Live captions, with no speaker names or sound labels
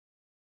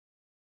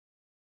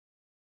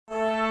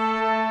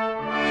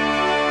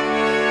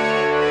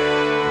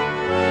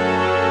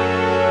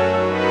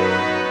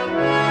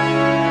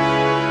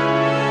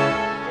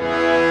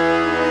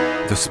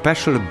The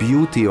special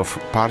beauty of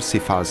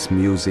Parsifal's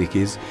music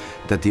is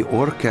that the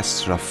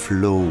orchestra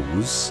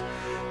flows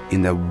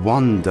in a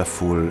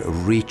wonderful,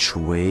 rich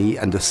way,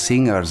 and the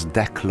singers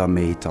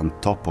declamate on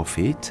top of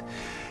it,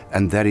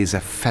 and there is a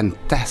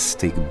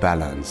fantastic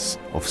balance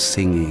of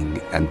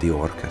singing and the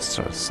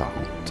orchestral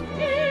sound.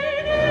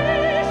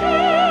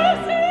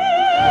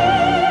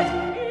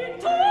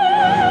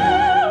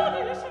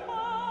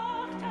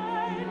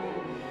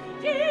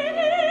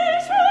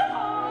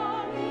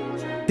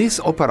 This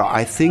opera,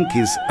 I think,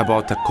 is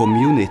about a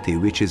community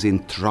which is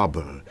in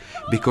trouble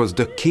because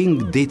the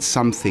king did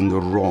something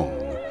wrong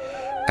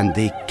and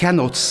they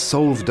cannot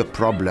solve the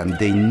problem.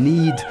 They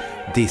need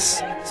this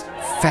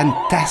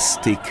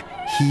fantastic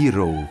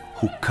hero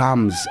who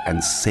comes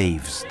and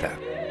saves them.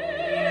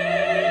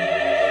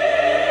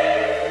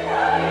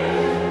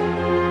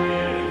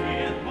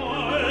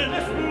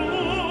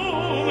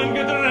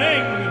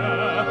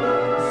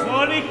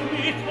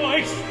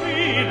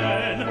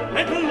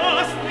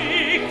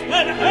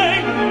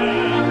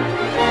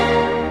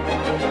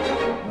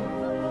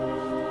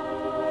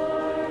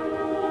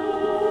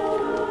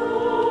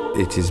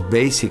 It is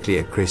basically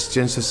a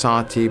Christian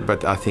society,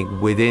 but I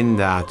think within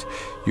that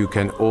you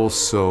can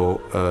also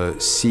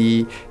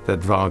see that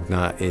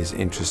Wagner is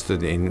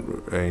interested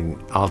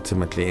in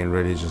ultimately in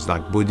religions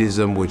like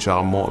Buddhism, which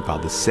are more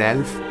about the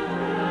self.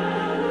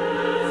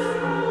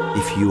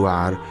 If you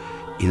are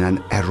in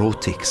an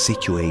erotic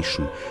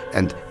situation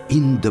and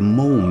in the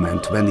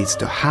moment when it's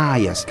the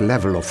highest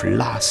level of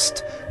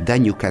lust,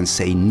 then you can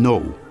say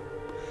no.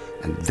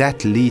 And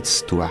that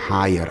leads to a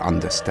higher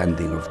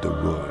understanding of the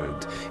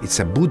world. It's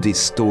a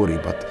Buddhist story,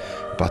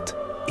 but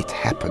it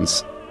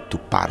happens to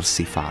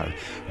Parsifal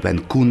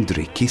when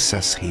Kundry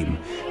kisses him,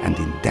 and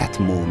in that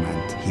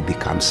moment he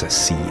becomes a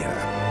seer.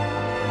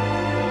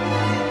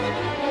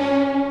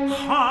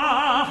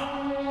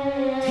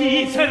 Ha,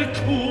 dieser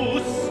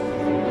Kuss.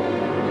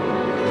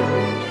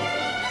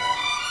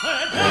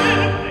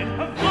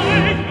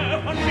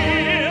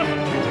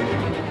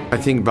 I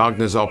think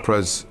Wagner's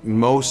operas,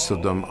 most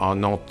of them are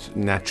not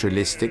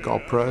naturalistic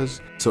operas.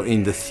 So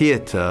in the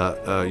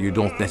theater, you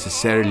don't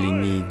necessarily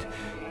need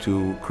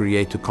to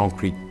create a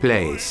concrete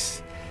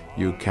place.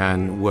 You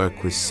can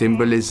work with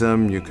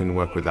symbolism, you can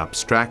work with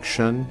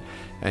abstraction,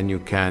 and you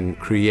can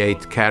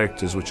create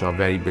characters which are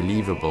very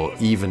believable,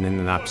 even in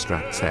an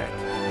abstract set.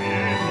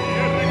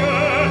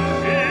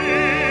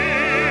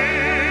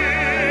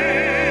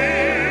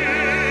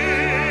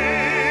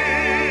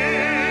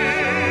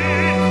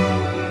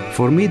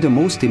 For me, the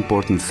most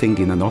important thing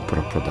in an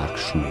opera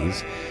production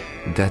is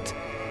that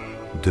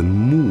the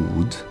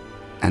mood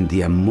and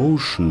the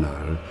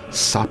emotional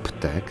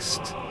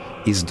subtext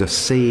is the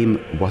same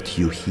what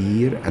you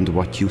hear and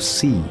what you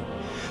see.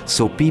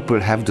 So people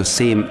have the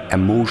same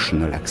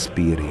emotional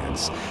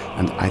experience,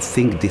 and I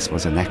think this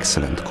was an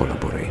excellent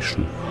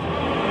collaboration.